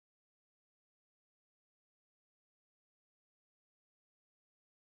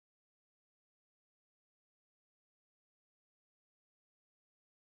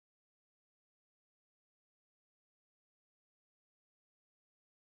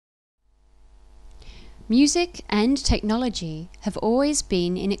Music and technology have always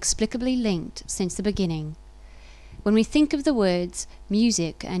been inexplicably linked since the beginning. When we think of the words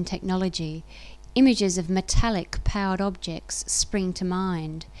music and technology, images of metallic-powered objects spring to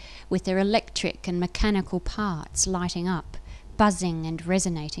mind, with their electric and mechanical parts lighting up, buzzing and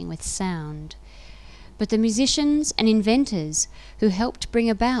resonating with sound. But the musicians and inventors who helped bring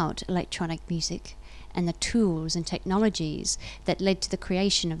about electronic music and the tools and technologies that led to the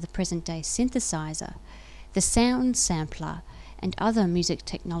creation of the present-day synthesizer, the sound sampler, and other music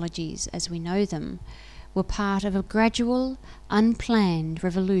technologies as we know them, were part of a gradual, unplanned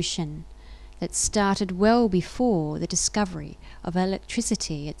revolution that started well before the discovery of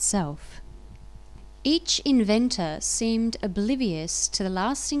electricity itself. Each inventor seemed oblivious to the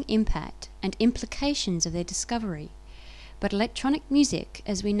lasting impact and implications of their discovery, but electronic music,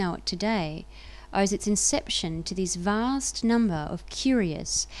 as we know it today, owes its inception to this vast number of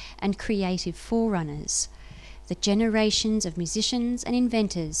curious and creative forerunners, the generations of musicians and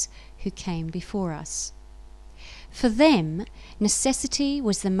inventors who came before us. For them, necessity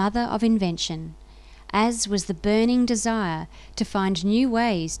was the mother of invention, as was the burning desire to find new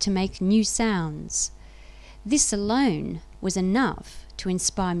ways to make new sounds. This alone was enough to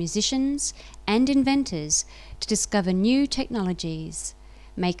inspire musicians and inventors to discover new technologies,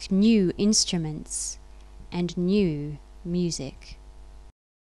 make new instruments, and new music.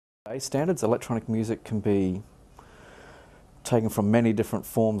 Standards electronic music can be taken from many different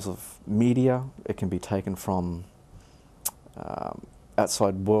forms of media. It can be taken from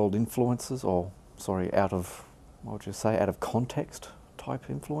outside world influences, out of context type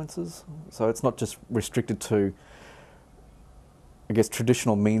influences. So it's not just restricted to, I guess,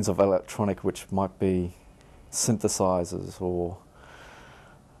 traditional means of electronic, which might be synthesizers or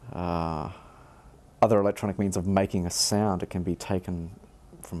other electronic means of making a sound. It can be taken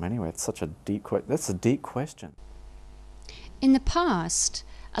from anywhere. It's such a deep that's a deep question. In the past,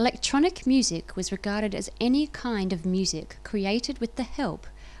 electronic music was regarded as any kind of music created with the help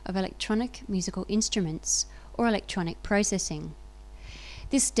of electronic musical instruments or electronic processing.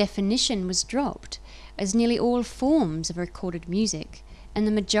 This definition was dropped as nearly all forms of recorded music and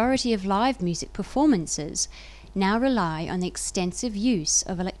the majority of live music performances now rely on the extensive use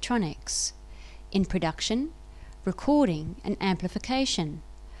of electronics in production, recording and amplification,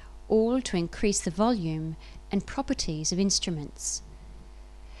 all to increase the volume and properties of instruments.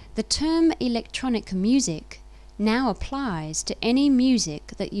 The term electronic music now applies to any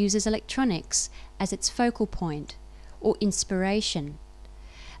music that uses electronics as its focal point or inspiration.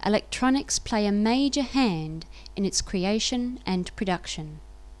 Electronics play a major hand in its creation and production.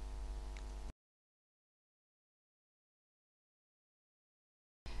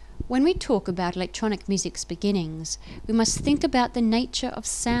 When we talk about electronic music's beginnings, we must think about the nature of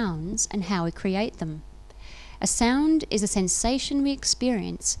sounds and how we create them. A sound is a sensation we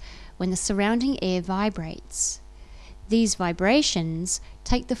experience when the surrounding air vibrates. These vibrations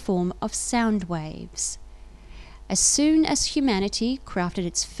take the form of sound waves. As soon as humanity crafted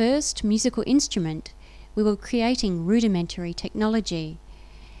its first musical instrument, we were creating rudimentary technology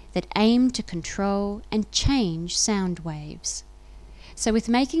that aimed to control and change sound waves. So with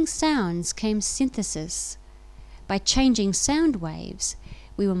making sounds came synthesis. By changing sound waves,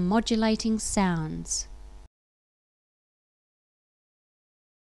 we were modulating sounds.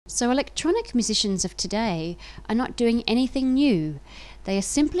 So electronic musicians of today are not doing anything new. They are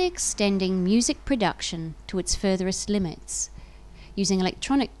simply extending music production to its furthest limits. Using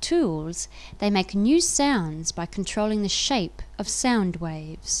electronic tools, they make new sounds by controlling the shape of sound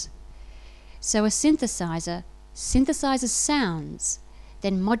waves. So a synthesizer synthesizes sounds,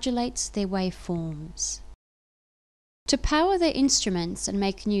 then modulates their waveforms. To power their instruments and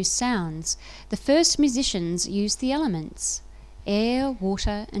make new sounds, the first musicians used the elements: air,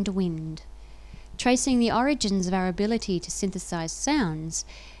 water, and wind. Tracing the origins of our ability to synthesize sounds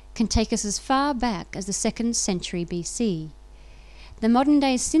can take us as far back as the 2nd century BC. The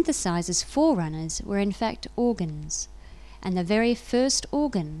modern-day synthesizers' forerunners were in fact organs, and the very first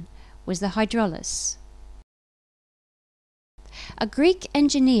organ was the hydraulis. A Greek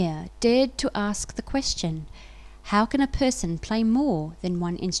engineer dared to ask the question, how can a person play more than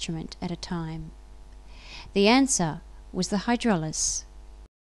one instrument at a time? The answer was the hydraulis.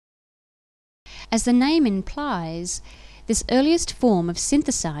 As the name implies, this earliest form of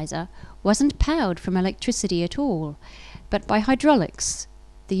synthesizer wasn't powered from electricity at all, but by hydraulics,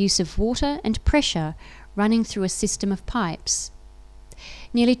 the use of water and pressure running through a system of pipes.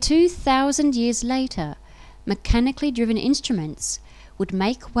 Nearly 2,000 years later, mechanically driven instruments would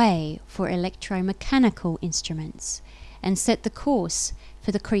make way for electromechanical instruments and set the course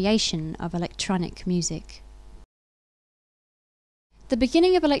for the creation of electronic music. The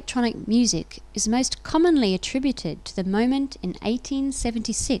beginning of electronic music is most commonly attributed to the moment in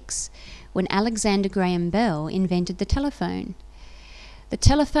 1876 when Alexander Graham Bell invented the telephone. The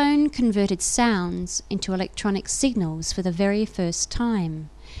telephone converted sounds into electronic signals for the very first time,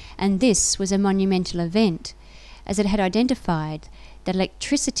 and this was a monumental event, as it had identified that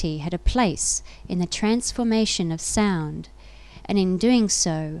electricity had a place in the transformation of sound, and in doing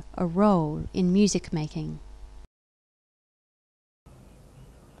so, a role in music making.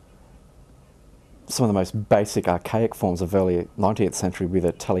 Some of the most basic archaic forms of early 19th century would be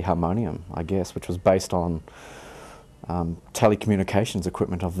the teleharmonium, I guess, which was based on telecommunications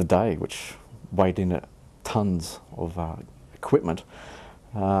equipment of the day, which weighed in at tons of equipment.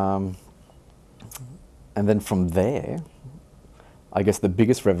 And then from there, I guess the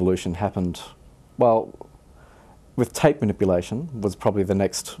biggest revolution happened, well, with tape manipulation was probably the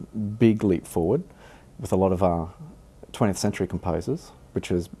next big leap forward with a lot of our 20th century composers, which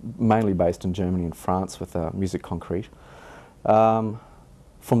was mainly based in Germany and France with musique concrète.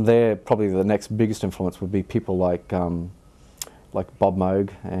 From there, probably the next biggest influence would be people like Bob Moog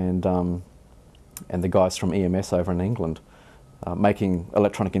and the guys from EMS over in England, making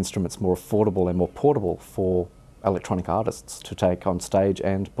electronic instruments more affordable and more portable for electronic artists to take on stage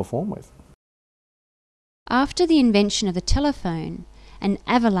and perform with. After the invention of the telephone, an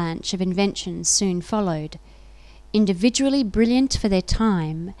avalanche of inventions soon followed. Individually brilliant for their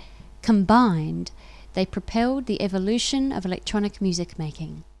time, combined, they propelled the evolution of electronic music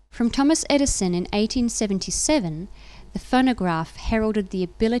making. From Thomas Edison in 1877, the phonograph heralded the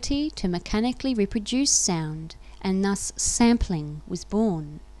ability to mechanically reproduce sound, and thus sampling was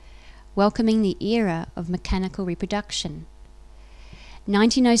born, welcoming the era of mechanical reproduction.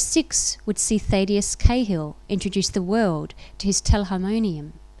 1906 would see Thaddeus Cahill introduce the world to his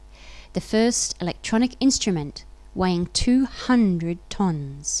telharmonium, the first electronic instrument weighing 200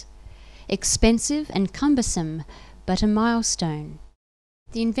 tons. Expensive and cumbersome, but a milestone.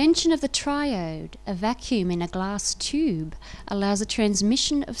 The invention of the triode, a vacuum in a glass tube, allows the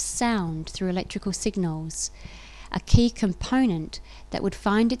transmission of sound through electrical signals, a key component that would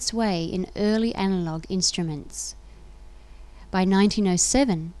find its way in early analogue instruments. By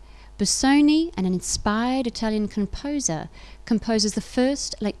 1907, Busoni, an inspired Italian composer, composes the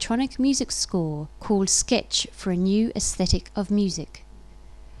first electronic music score called Sketch for a New Aesthetic of Music.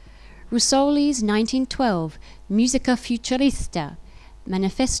 Russoli's 1912 Musica Futurista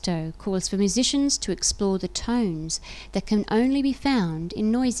manifesto calls for musicians to explore the tones that can only be found in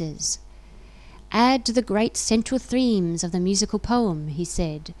noises. Add to the great central themes of the musical poem, he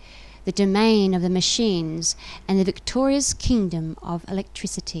said, the domain of the machines and the victorious kingdom of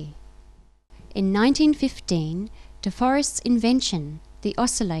electricity. In 1915, De Forest's invention, the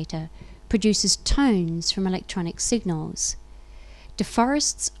oscillator, produces tones from electronic signals. De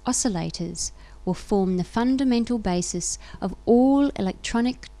Forest's oscillators will form the fundamental basis of all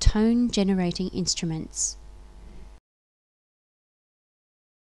electronic tone-generating instruments.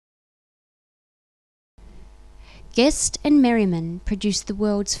 Guest and Merriman produced the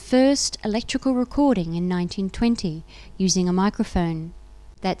world's first electrical recording in 1920 using a microphone.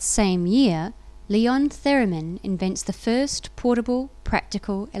 That same year, Leon Theremin invents the first portable,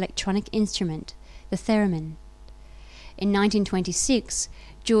 practical electronic instrument, the theremin. In 1926,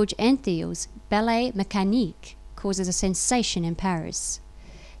 George Antheil's Ballet Mécanique causes a sensation in Paris.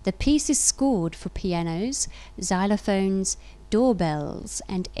 The piece is scored for pianos, xylophones, doorbells,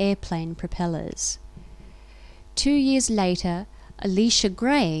 and airplane propellers. 2 years later, Alicia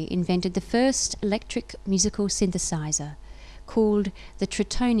Gray invented the first electric musical synthesizer, called the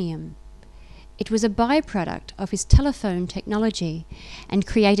tritonium. It was a byproduct of his telephone technology and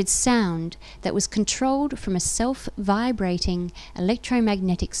created sound that was controlled from a self-vibrating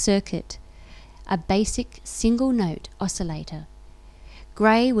electromagnetic circuit, a basic single-note oscillator.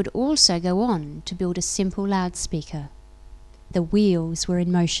 Gray would also go on to build a simple loudspeaker. The wheels were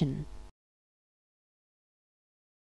in motion.